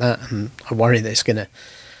up like that, and I worry that it's going to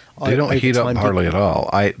They don't heat up hardly at all.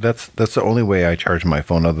 That's the only way I charge my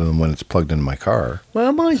phone, other than when it's plugged into my car.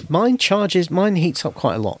 Well, mine heats up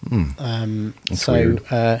quite a lot.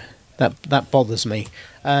 That bothers me.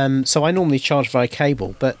 So I normally charge via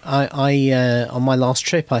cable, but I on my last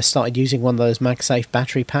trip I started using one of those MagSafe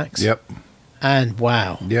battery packs. Yep. And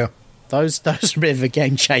wow. Yeah. Those are a bit of a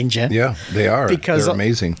game changer. Yeah, they are. They're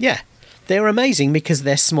amazing. Yeah. They're amazing because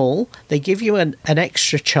they're small. They give you an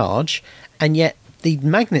extra charge, and yet the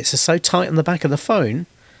magnets are so tight on the back of the phone.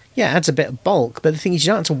 Yeah, it adds a bit of bulk, but the thing is,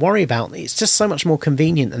 you don't have to worry about it. It's just so much more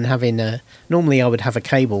convenient than having normally I would have a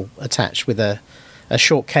cable attached with a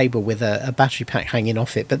short cable with a battery pack hanging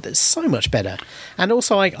off it, but it's so much better. And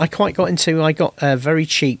also, I got a very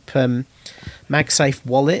cheap MagSafe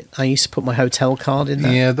wallet. I used to put my hotel card in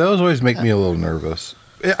there. Yeah, those always make me a little nervous.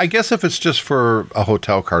 I guess if it's just for a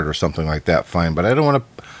hotel card or something like that, fine. But I don't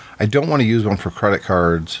want to use one for credit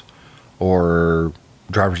cards or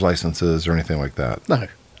driver's licenses or anything like that.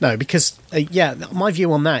 No, because my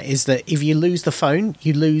view on that is that if you lose the phone,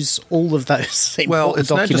 you lose all of those important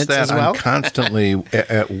documents as well. I'm constantly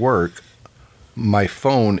at work. My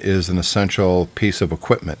phone is an essential piece of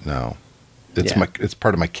equipment now. It's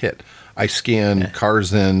part of my kit. I scan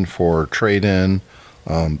cars in for trade-in.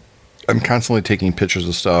 I'm constantly taking pictures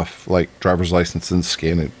of stuff like driver's licenses,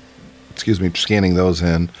 scanning those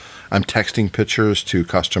in. I'm texting pictures to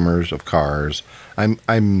customers of cars. I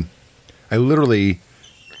literally,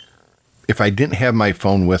 if I didn't have my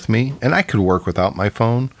phone with me, and I could work without my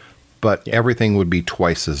phone, but everything would be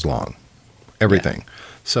twice as long. Everything. Yeah.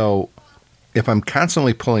 So if I'm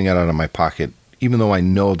constantly pulling it out of my pocket, even though I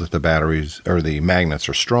know that the batteries or the magnets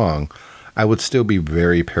are strong, I would still be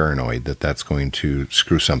very paranoid that that's going to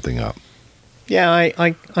screw something up. Yeah,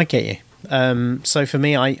 I get you. So for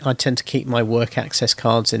me, I tend to keep my work access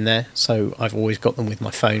cards in there. So I've always got them with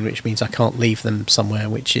my phone, which means I can't leave them somewhere,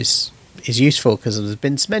 which is useful because there's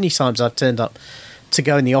been many times I've turned up to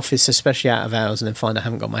go in the office, especially out of hours, and then find I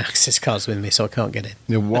haven't got my access cards with me, so I can't get in.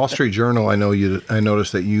 The Wall Street Journal, I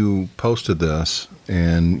noticed that you posted this,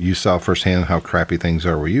 and you saw firsthand how crappy things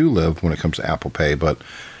are where you live when it comes to Apple Pay, but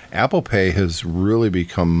Apple Pay has really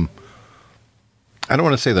become, I don't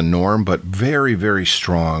want to say the norm, but very, very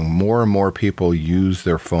strong. More and more people use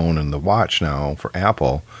their phone and the watch now for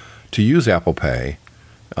Apple to use Apple Pay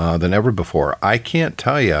than ever before. I can't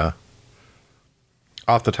tell you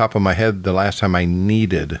off the top of my head the last time I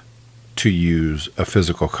needed to use a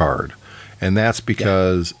physical card. And that's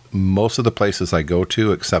because most of the places I go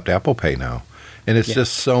to accept Apple Pay now. And it's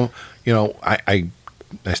just so, I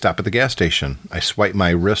stop at the gas station. I swipe my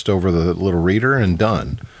wrist over the little reader and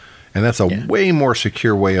done. And that's a way more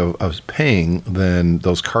secure way of paying than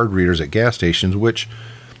those card readers at gas stations, which,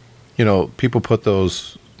 people put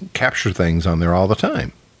those capture things on there all the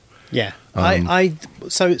time. Yeah.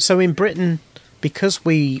 So in Britain, because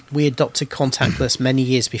we adopted contactless many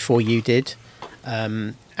years before you did,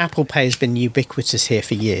 Apple Pay has been ubiquitous here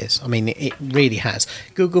for years. I mean, it really has.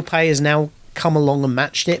 Google Pay has now come along and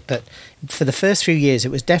matched it, but for the first few years,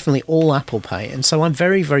 it was definitely all Apple Pay. And so I'm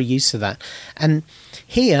very, very used to that. And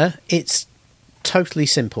here, it's totally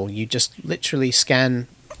simple. You just literally scan,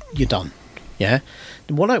 you're done. Yeah.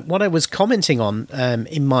 What I was commenting on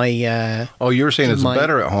in my... you were saying it's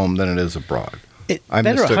better at home than it is abroad.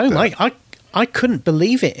 Better at home. I couldn't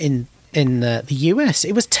believe it in the US.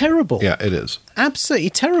 It was terrible. Yeah, it is. Absolutely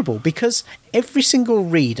terrible, because every single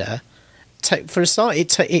reader, for a start,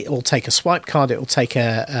 it will take a swipe card, it will take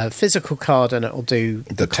a physical card, and it will do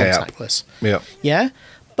the contactless. Yeah. Yeah?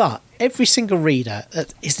 But every single reader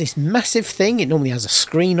is this massive thing. It normally has a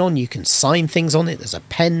screen on. You can sign things on it. There's a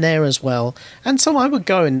pen there as well. And so I would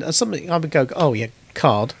go oh, yeah,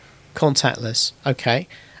 card, contactless, okay.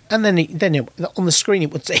 And then on the screen,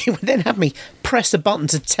 it would then have me press a button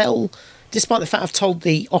to tell, despite the fact I've told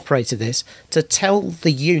the operator this, to tell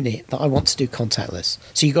the unit that I want to do contactless.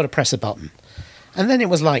 So you've got to press a button. And then it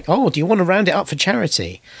was like, oh, do you want to round it up for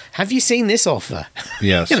charity? Have you seen this offer?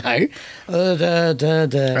 Yes. Well,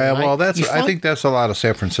 I think that's a lot of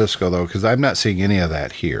San Francisco, though, because I'm not seeing any of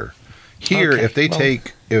that here. Here, if they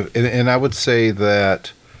take, and I would say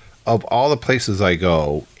that of all the places I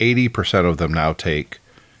go, 80% of them now take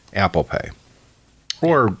Apple Pay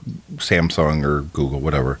or Samsung or Google,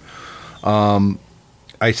 whatever.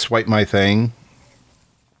 I swipe my thing,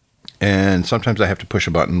 and sometimes I have to push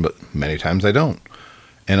a button, but many times I don't,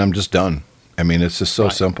 and I'm just done. I mean, it's just so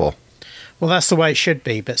simple. Well, that's the way it should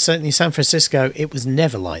be, but certainly in San Francisco, it was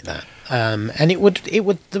never like that. And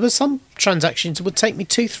there were some transactions that would take me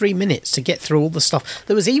 2-3 minutes to get through all the stuff.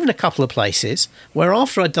 There was even a couple of places where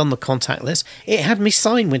after I'd done the contactless, it had me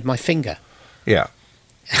sign with my finger. Yeah.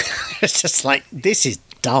 It's just like, this is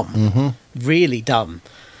dumb, really dumb.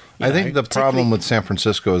 I think the problem with San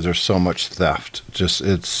Francisco is there's so much theft. Just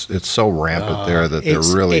it's so rampant there that they're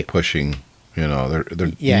really pushing.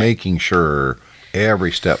 They're making sure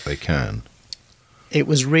every step they can. It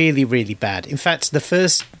was really, really bad. In fact, the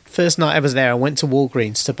first night I was there, I went to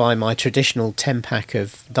Walgreens to buy my traditional 10-pack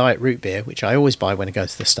of Diet Root beer, which I always buy when I go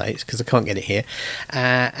to the States because I can't get it here.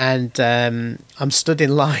 And I'm stood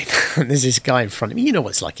in line, and there's this guy in front of me. You know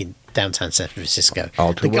what it's like in downtown San Francisco.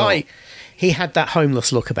 The guy, he had that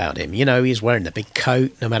homeless look about him. He was wearing the big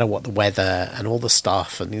coat, no matter what the weather, and all the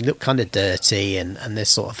stuff, and he looked kind of dirty and this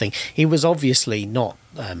sort of thing. He was obviously not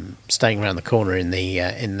staying around the corner in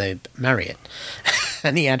the Marriott.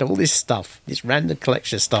 And he had all this stuff, this random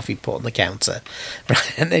collection of stuff he'd put on the counter.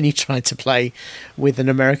 Right? And then he tried to play with an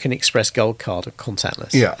American Express Gold card of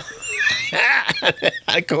contactless. Yeah.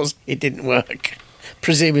 Of course, it didn't work.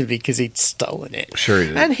 Presumably because he'd stolen it. Sure he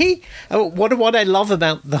did. And what I love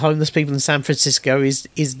about the homeless people in San Francisco is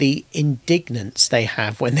the indignance they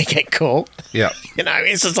have when they get caught. Yeah.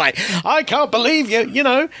 It's just like, I can't believe you,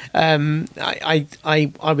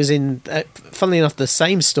 I was in, funnily enough, the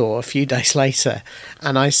same store a few days later,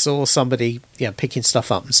 and I saw somebody, picking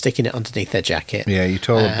stuff up and sticking it underneath their jacket. Yeah, you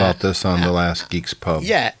told about this on the last Geeks Pub.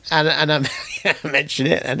 Yeah, and I mentioned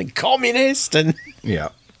it, and a communist, and... Yeah.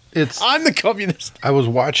 I'm the communist. I was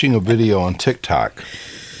watching a video on TikTok,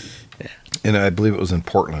 and I believe it was in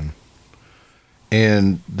Portland,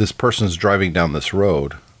 and this person's driving down this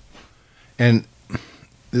road, and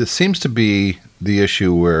it seems to be the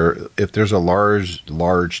issue where if there's a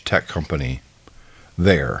large tech company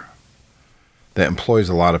there that employs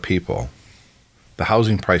a lot of people, the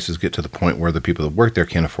housing prices get to the point where the people that work there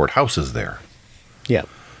can't afford houses there. Yeah.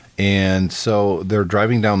 And so they're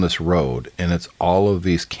driving down this road, and it's all of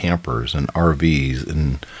these campers and RVs,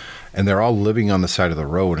 and they're all living on the side of the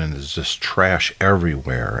road, and there's just trash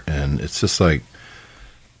everywhere. And it's just like,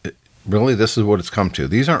 really, this is what it's come to.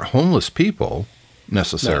 These aren't homeless people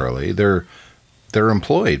necessarily. No. They're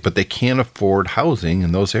employed, but they can't afford housing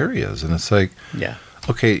in those areas. And it's like,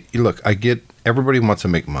 okay, look, I get everybody wants to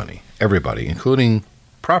make money, everybody, including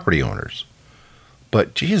property owners.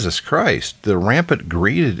 But Jesus Christ, the rampant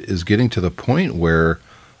greed is getting to the point where,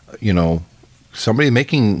 somebody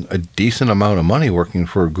making a decent amount of money working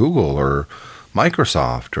for Google or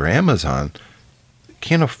Microsoft or Amazon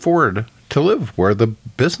can't afford to live where the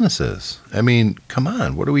business is. I mean, come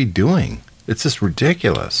on, what are we doing? It's just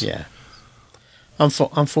ridiculous. Yeah.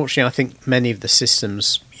 Unfortunately, I think many of the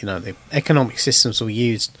systems, the economic systems we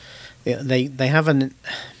use, they have an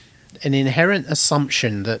inherent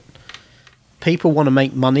assumption that people want to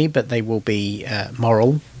make money, but they will be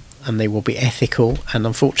moral and they will be ethical. And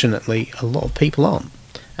unfortunately, a lot of people aren't.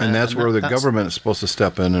 And that's where the government is supposed to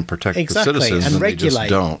step in and protect the citizens, and regulate. They just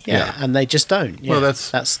don't. Yeah, and they just don't. Yeah. Well,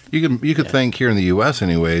 that's you could thank here in the U.S.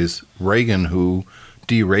 anyways, Reagan, who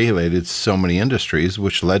deregulated so many industries,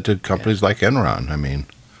 which led to companies like Enron. I mean,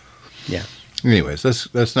 Anyways,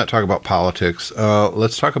 let's not talk about politics.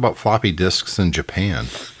 Let's talk about floppy disks in Japan.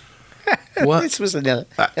 What? This was another.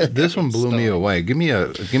 This one blew me away. Give me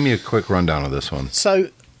a quick rundown of this one.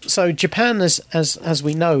 So Japan, as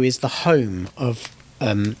we know, is the home of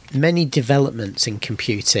many developments in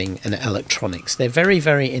computing and electronics. They're very,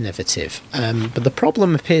 very innovative. But the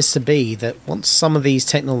problem appears to be that once some of these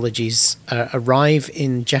technologies arrive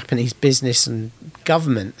in Japanese business and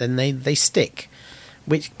government, then they stick.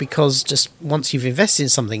 Because just once you've invested in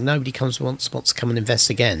something, nobody wants to come and invest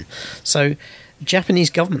again. So Japanese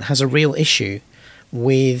government has a real issue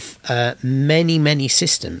with many, many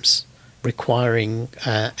systems requiring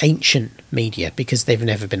ancient media because they've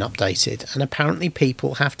never been updated. And apparently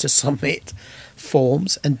people have to submit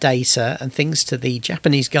forms and data and things to the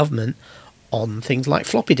Japanese government on things like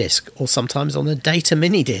floppy disk or sometimes on a data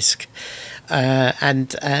mini disk. And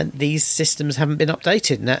these systems haven't been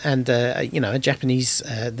updated. And the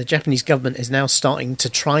Japanese government is now starting to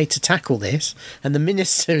try to tackle this. And the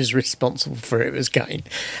minister is responsible for it was going.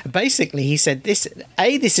 Basically, he said, this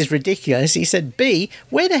is ridiculous. He said, B,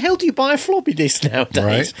 where the hell do you buy a floppy disk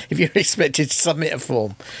nowadays if you're expected to submit a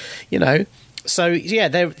form? So, yeah,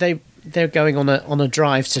 they're going on a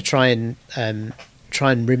drive to try and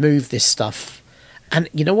remove this stuff. And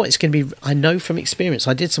you know what? It's going to be, I know from experience,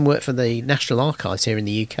 I did some work for the National Archives here in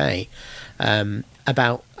the UK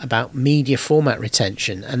about media format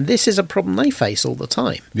retention. And this is a problem they face all the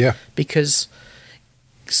time. Yeah. Because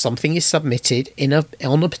something is submitted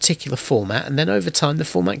on a particular format, and then over time the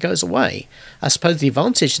format goes away. I suppose the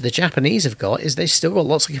advantage the Japanese have got is they've still got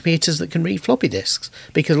lots of computers that can read floppy disks,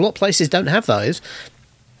 because a lot of places don't have those.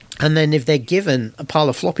 And then if they're given a pile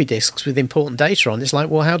of floppy disks with important data on, it's like,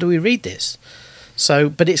 well, how do we read this? So,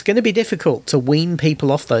 but it's going to be difficult to wean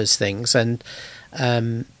people off those things and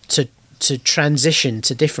to transition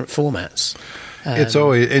to different formats. It's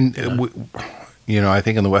always, I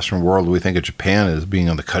think in the Western world, we think of Japan as being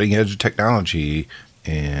on the cutting edge of technology,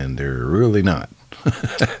 and they're really not.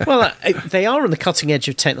 Well, they are on the cutting edge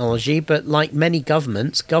of technology, but like many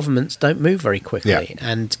governments don't move very quickly,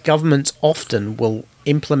 and governments often will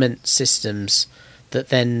implement systems that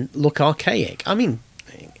then look archaic. I mean,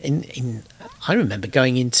 I remember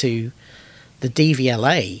going into the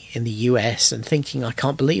DVLA in the US and thinking, I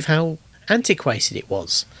can't believe how antiquated it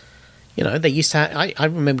was. They used to I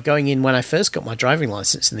remember going in when I first got my driving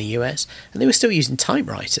license in the US, and they were still using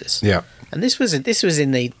typewriters. Yeah. And this was in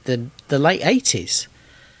the late 80s.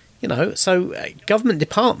 So government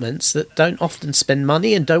departments that don't often spend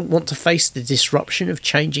money and don't want to face the disruption of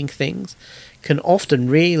changing things can often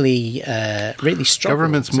really struggle.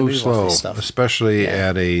 Governments move slow, especially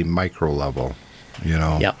at a micro level.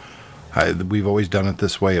 Yeah. We've always done it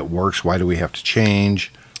this way. It works. Why do we have to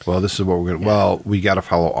change? Well, this is what we're going to... Well, we got to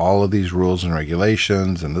follow all of these rules and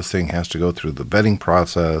regulations, and this thing has to go through the vetting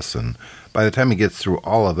process. And by the time it gets through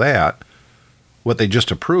all of that, what they just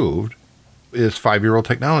approved is 5-year-old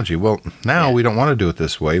technology. Well, now we don't want to do it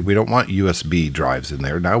this way. We don't want USB drives in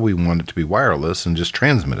there. Now we want it to be wireless and just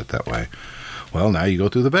transmit it that way. Well, now you go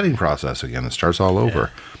through the vetting process again. It starts all over.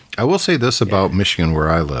 I will say this about Michigan, where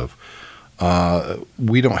I live.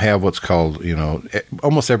 We don't have what's called,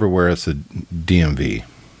 almost everywhere it's a DMV.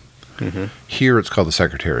 Mm-hmm. Here it's called the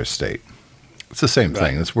Secretary of State. It's the same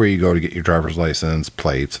thing. It's where you go to get your driver's license,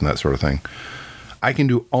 plates, and that sort of thing. I can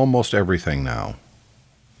do almost everything now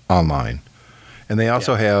online. And they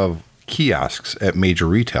also have kiosks at major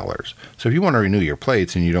retailers. So if you want to renew your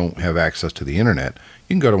plates and you don't have access to the internet,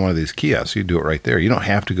 you can go to one of these kiosks. You do it right there. You don't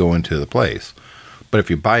have to go into the place. But if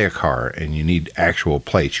you buy a car and you need actual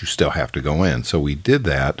plates, you still have to go in. So we did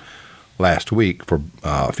that last week for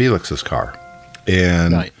Felix's car.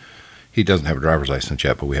 And he doesn't have a driver's license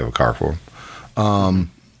yet, but we have a car for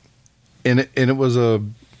him. And it was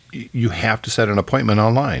you have to set an appointment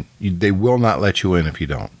online. They will not let you in if you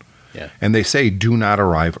don't. Yeah. And they say do not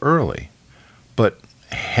arrive early. But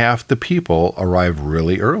half the people arrive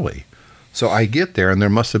really early. So I get there, and there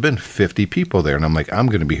must have been 50 people there. And I'm like, I'm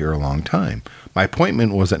going to be here a long time. My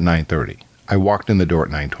appointment was at 9:30. I walked in the door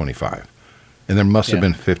at 9:25. And there must have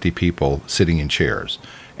been 50 people sitting in chairs.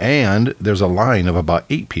 And there's a line of about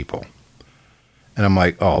 8 people. And I'm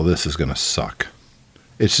like, oh, this is going to suck.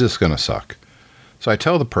 It's just going to suck. So I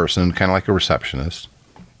tell the person, kind of like a receptionist,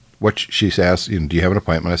 she asked, do you have an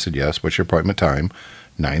appointment? I said, yes. What's your appointment time?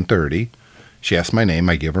 9:30. She asked my name.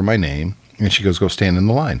 I give her my name. And she goes, go stand in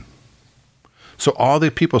the line. So all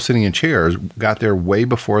the people sitting in chairs got there way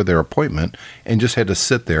before their appointment and just had to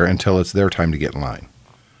sit there until it's their time to get in line.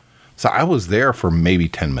 So I was there for maybe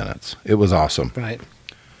 10 minutes. It was awesome. Right.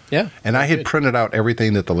 Yeah. And I had printed out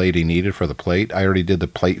everything that the lady needed for the plate. I already did the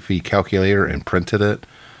plate fee calculator and printed it.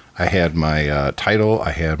 I had my title.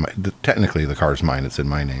 I had technically the car's mine. It's in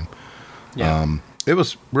my name. Yeah. It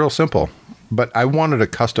was real simple. But I wanted a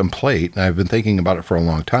custom plate, and I've been thinking about it for a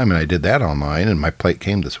long time, and I did that online, and my plate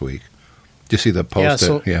came this week. Did you see the post?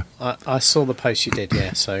 I saw the post you did,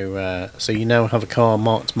 yeah. So you now have a car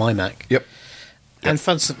marked MyMac. Yep. And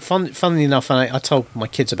funnily enough, I told my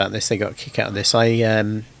kids about this. They got a kick out of this. I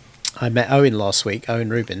met Owen last week, Owen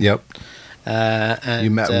Rubin. Yep. And,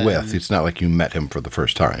 you met with. It's not like you met him for the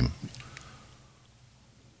first time.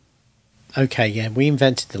 Okay, yeah. We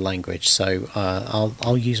invented the language, so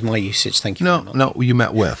I'll use my usage. Thank you very much. No, you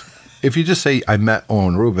met with. If you just say, I met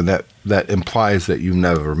Owen Rubin, that implies that you've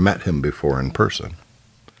never met him before in person,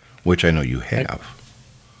 which I know you have.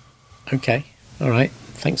 Okay. All right.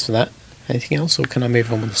 Thanks for that. Anything else, or can I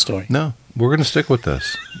move on with the story? No, we're going to stick with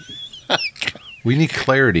this. We need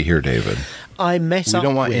clarity here, David. We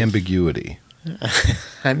don't want ambiguity.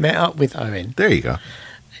 I met up with Owen. There you go.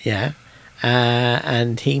 Yeah.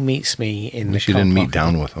 And he meets me in the car park. You didn't meet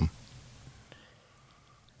down with him.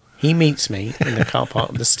 He meets me in the car park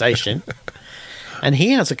of the station, and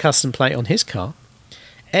he has a custom plate on his car,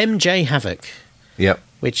 MJ Havoc. Yep.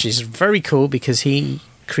 Which is very cool because he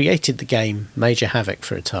created the game Major Havoc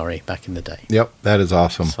for Atari back in the day. Yep, that is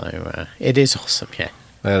awesome. So it is awesome, yeah.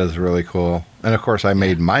 That is really cool. And of course, I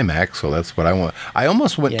made MyMac, so that's what I want. I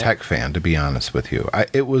almost went Tech Fan, to be honest with you.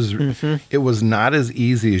 It was not as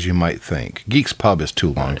easy as you might think. Geeks Pub is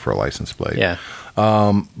too long for a license plate. Yeah.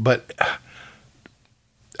 But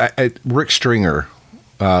Rick Stringer,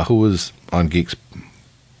 who was on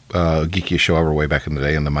Geekiest Show Ever way back in the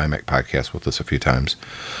day and the MyMac podcast with us a few times,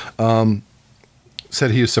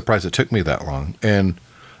 said he was surprised it took me that long. And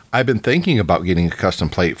I've been thinking about getting a custom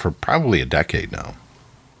plate for probably a decade now.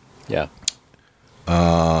 Yeah.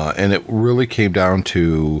 And it really came down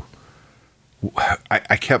to,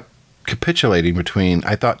 I kept capitulating between,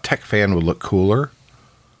 I thought Tech Fan would look cooler,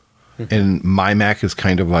 and my Mac is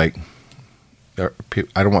kind of like, I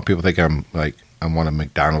don't want people to think I want a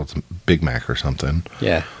McDonald's Big Mac or something.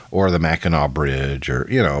 Yeah. Or the Mackinac Bridge, or,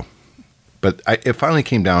 But it finally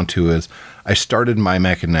came down to is, I started my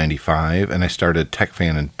Mac in 95, and I started Tech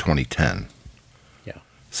Fan in 2010. Yeah.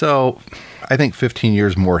 So I think 15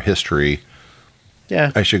 years more history.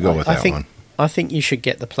 Yeah. I should go with that one. I think you should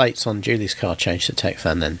get the plates on Julie's car changed to Tech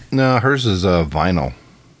Fan then. No, hers is vinyl.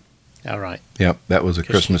 All right. Yep, that was a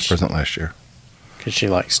Christmas present last year. Because she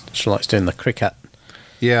likes doing the cricket.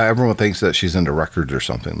 Yeah, everyone thinks that she's into records or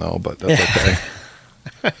something, though, but that's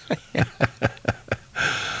okay.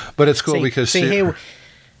 But it's cool because...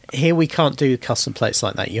 Here we can't do custom plates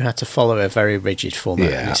like that. You have to follow a very rigid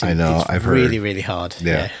format. Yeah, I know. I've heard. Really, really hard.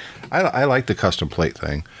 Yeah. I like the custom plate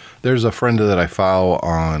thing. There's a friend that I follow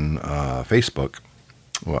on Facebook.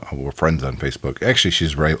 Well, we're friends on Facebook. Actually,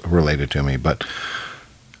 she's related to me, but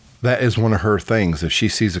that is one of her things. If she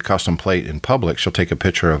sees a custom plate in public, she'll take a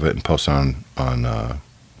picture of it and post it on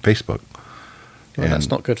Facebook. Well, that's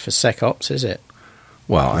not good for SecOps, is it?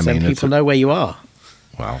 Well, I mean, people know where you are.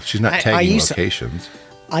 Well, she's not tagging locations.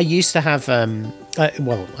 I used to have,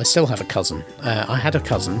 I still have a cousin. I had a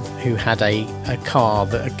cousin who had a car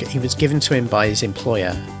that he was given to him by his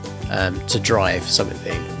employer to drive. So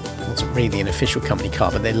it wasn't really an official company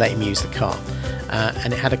car, but they let him use the car.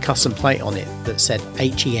 And it had a custom plate on it that said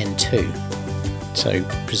HEN2. So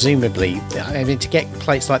presumably, I mean, to get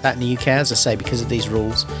plates like that in the UK, as I say, because of these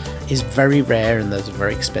rules, is very rare and they're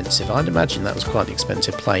very expensive. I'd imagine that was quite an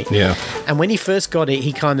expensive plate. Yeah. And when he first got it,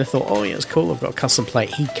 he kind of thought, oh, yeah, it's cool, I've got a custom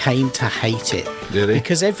plate. He came to hate it. Did he?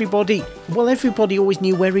 Because everybody always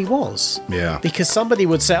knew where he was. Yeah. Because somebody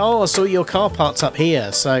would say, oh, I saw your car parked up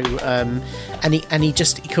here. So, and he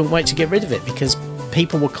couldn't wait to get rid of it because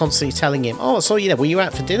people were constantly telling him, oh, I saw you there. Were you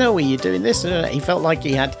out for dinner? Were you doing this? He felt like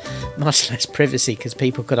he had much less privacy because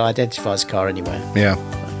people could identify his car anywhere. Yeah.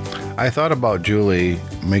 I thought about Julie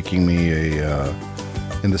making me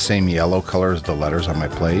in the same yellow color as the letters on my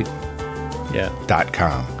plate. Yeah.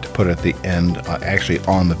 .com to put at the end, actually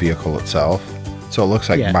on the vehicle itself. So it looks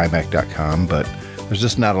like mymac.com, but there's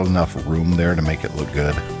just not enough room there to make it look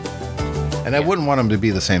good. And I wouldn't want them to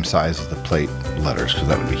be the same size as the plate letters because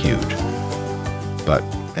that would be huge. But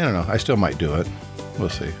I don't know. I still might do it. We'll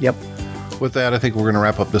see. Yep. With that, I think we're going to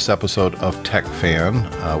wrap up this episode of Tech Fan.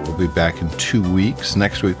 We'll be back in 2 weeks.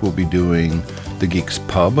 Next week, we'll be doing the Geeks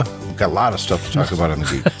Pub. We've got a lot of stuff to talk about on the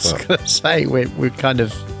Geeks Pub. I was going to say, we're kind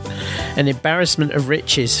of an embarrassment of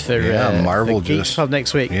riches for Marvel the Geeks Pub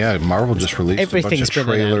next week. Yeah, Marvel just released a bunch of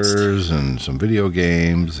trailers and some video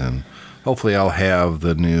games, and hopefully I'll have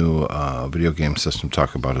the new video game system to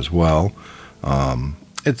talk about as well.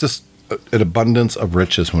 It's just an abundance of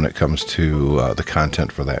riches when it comes to the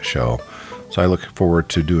content for that show. So I look forward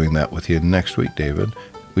to doing that with you next week, David.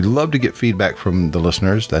 We'd love to get feedback from the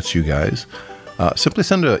listeners. That's you guys. Simply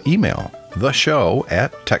send an email,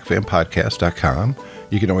 theshow@techfanpodcast.com.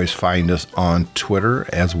 You can always find us on Twitter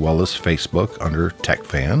as well as Facebook under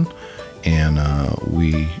TechFan. And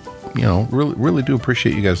we, really do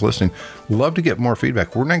appreciate you guys listening. Love to get more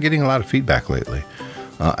feedback. We're not getting a lot of feedback lately.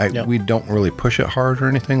 We don't really push it hard or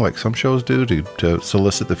anything like some shows do to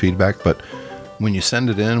solicit the feedback, but when you send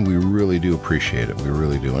it in, we really do appreciate it. We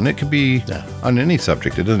really do. And it could be on any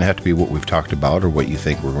subject. It doesn't have to be what we've talked about or what you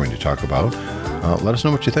think we're going to talk about. Let us know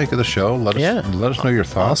what you think of the show. Let us know your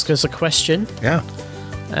thoughts. Ask us a question. Yeah.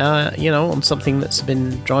 On something that's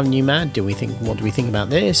been driving you mad. What do we think about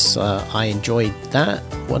this? I enjoyed that.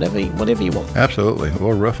 Whatever you want. Absolutely.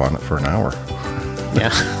 We'll riff on it for an hour. Yeah.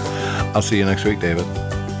 I'll see you next week, David.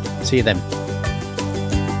 See you then.